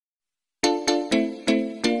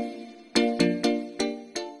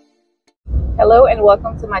Hello and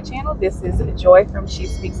welcome to my channel. This is Joy from She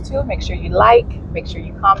Speaks Too. Make sure you like, make sure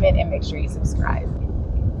you comment, and make sure you subscribe.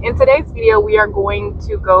 In today's video, we are going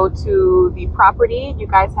to go to the property. You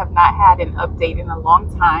guys have not had an update in a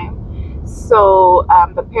long time. So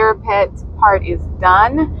the parapet part is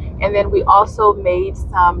done. And then we also made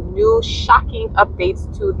some new shocking updates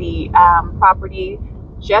to the property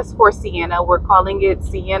just for Sienna. We're calling it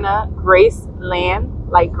Sienna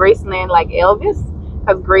Graceland, like Graceland, like Elvis,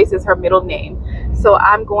 because Grace is her middle name. So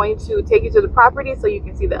I'm going to take you to the property so you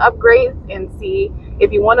can see the upgrades and see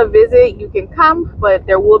if you want to visit, you can come, but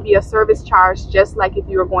there will be a service charge just like if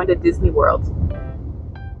you were going to Disney World.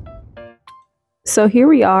 So here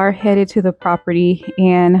we are headed to the property,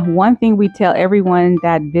 and one thing we tell everyone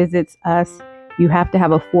that visits us, you have to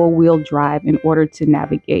have a four-wheel drive in order to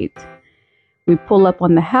navigate. We pull up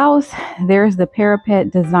on the house, there's the parapet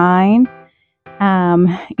design.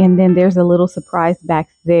 And then there's a little surprise back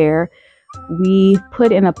there. We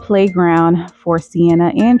put in a playground for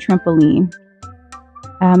Sienna and trampoline.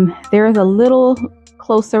 There is a little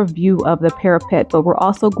closer view of the parapet, but we're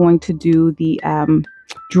also going to do the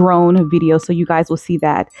drone video, so you guys will see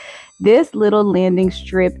that. This little landing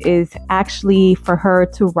strip is actually for her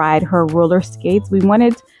to ride her roller skates. We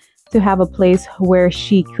wanted to have a place where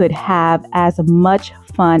she could have as much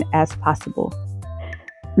fun as possible.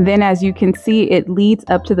 Then, as you can see, it leads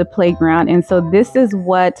up to the playground. And so this is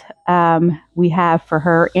what we have for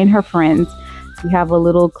her and her friends. We have a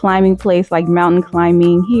little climbing place, like mountain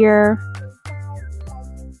climbing here.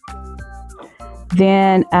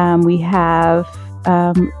 Then we have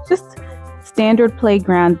just standard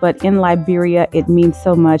playground, but in Liberia, it means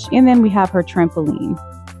so much. And then we have her trampoline.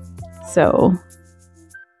 So,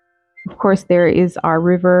 of course, there is our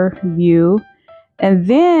river view. And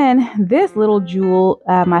then this little jewel,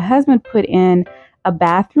 my husband put in a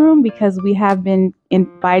bathroom because we have been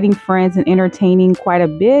inviting friends and entertaining quite a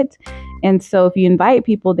bit. And so if you invite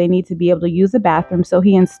people, they need to be able to use the bathroom. So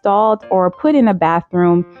he installed or put in a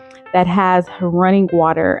bathroom that has running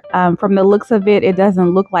water. From the looks of it, it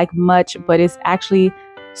doesn't look like much, but it's actually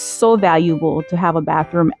so valuable to have a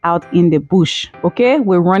bathroom out in the bush. Okay,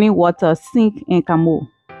 with running water, sink and camo.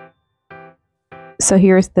 So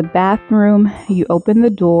here's the bathroom. You open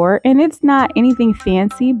the door and it's not anything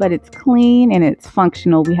fancy, but it's clean and it's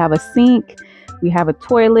functional. We have a sink, we have a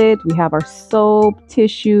toilet, we have our soap,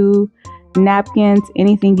 tissue, napkins,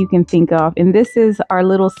 anything you can think of. And this is our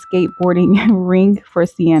little skateboarding ring for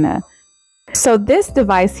Sienna. So this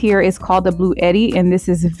device here is called the Blue Eddy, and this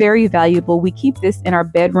is very valuable. We keep this in our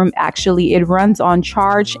bedroom. Actually, it runs on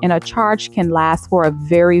charge, and a charge can last for a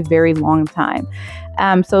very, very long time.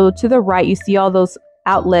 So to the right, you see all those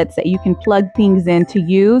outlets that you can plug things in to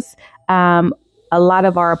use. A lot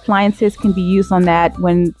of our appliances can be used on that.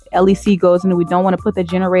 When LEC goes and we don't want to put the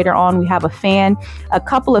generator on, we have a fan, a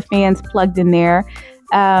couple of fans plugged in there.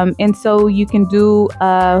 And so you can do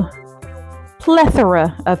a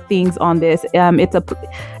plethora of things on this. It's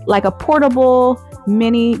like a portable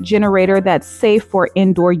mini generator that's safe for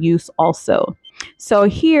indoor use also. So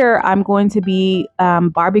here I'm going to be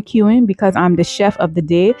barbecuing because I'm the chef of the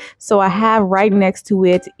day. So I have right next to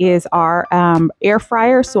it is our air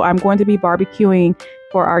fryer. So I'm going to be barbecuing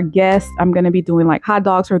for our guests. I'm going to be doing like hot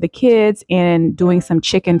dogs for the kids and doing some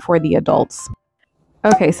chicken for the adults.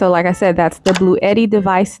 Okay, so like I said, that's the Blue Eddy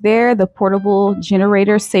device there, the portable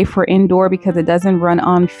generator, safe for indoor because it doesn't run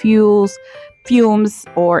on fumes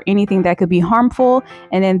or anything that could be harmful.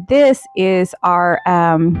 And then this is our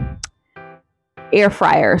air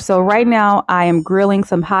fryer. So right now I am grilling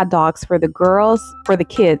some hot dogs for the girls, for the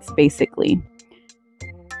kids basically.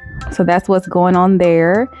 So that's what's going on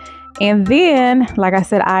there. And then, like I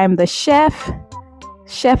said, I am the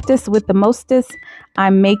chefess with the mostest.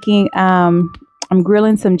 I'm making I'm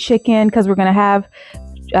grilling some chicken because we're gonna have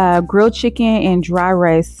grilled chicken and dry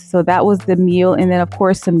rice. So that was the meal, and then of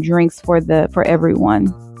course some drinks for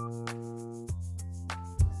everyone.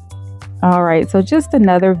 All right, so just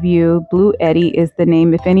another view. Blue Eddy is the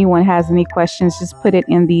name. If anyone has any questions, just put it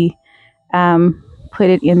in the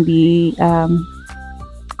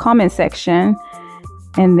comment section.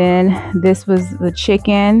 And then this was the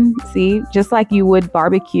chicken. See, just like you would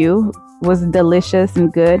barbecue, was delicious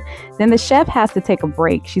and good. Then the chef has to take a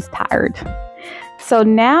break. She's tired. So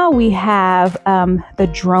now we have the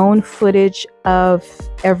drone footage of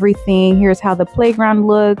everything. Here's how the playground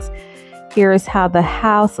looks. Here's how the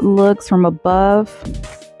house looks from above.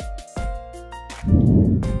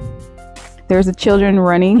 There's the children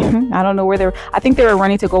running. I don't know where I think they were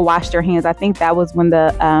running to go wash their hands. I think that was when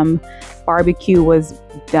the barbecue was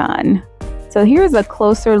done. So here's a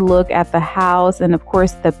closer look at the house and of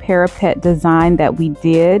course the parapet design that we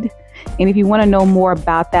did. And if you want to know more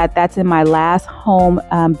about that, that's in my last home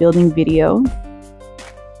building video.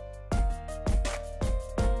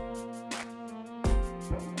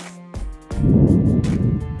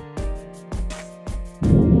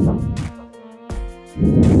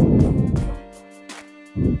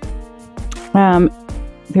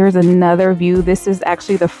 There's another view. This is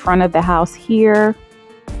actually the front of the house here.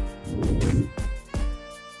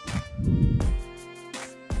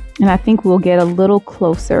 And I think we'll get a little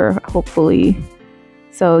closer, hopefully.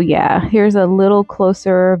 So yeah, here's a little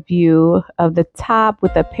closer view of the top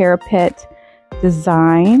with the parapet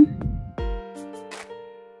design.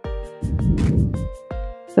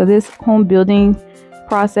 So this home building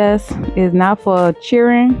process is not for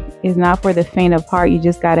cheering, is not for the faint of heart. You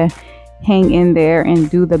just gotta hang in there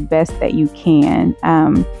and do the best that you can.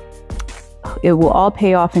 It will all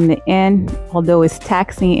pay off in the end, although it's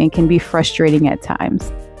taxing and can be frustrating at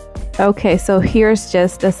times. Okay, so here's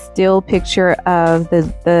just a still picture of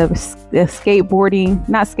the skateboarding,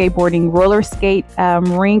 not skateboarding, roller skate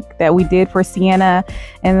rink that we did for Sienna.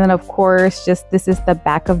 And then of course, just this is the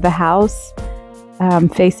back of the house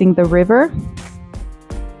facing the river.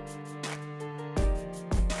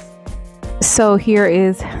 So here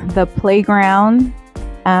is the playground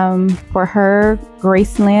for her,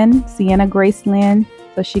 Sienna Gracelyn,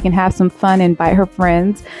 so she can have some fun and invite her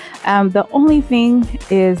friends. The only thing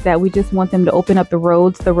is that we just want them to open up the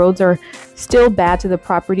roads. The roads are still bad to the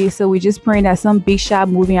property, so we just praying that some big shot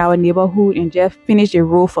moving our neighborhood and just finish a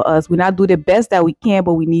road for us. We not do the best that we can,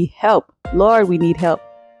 but we need help. Lord, we need help.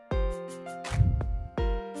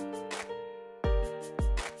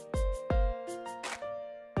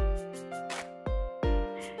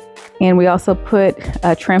 And we also put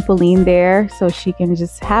a trampoline there so she can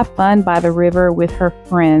just have fun by the river with her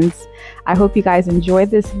friends. I hope you guys enjoyed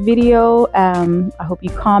this video. I hope you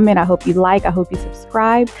comment. I hope you like. I hope you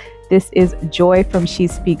subscribe. This is Joy from She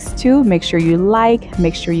Speaks Too. Make sure you like,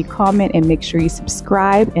 make sure you comment, and make sure you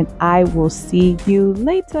subscribe. And I will see you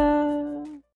later.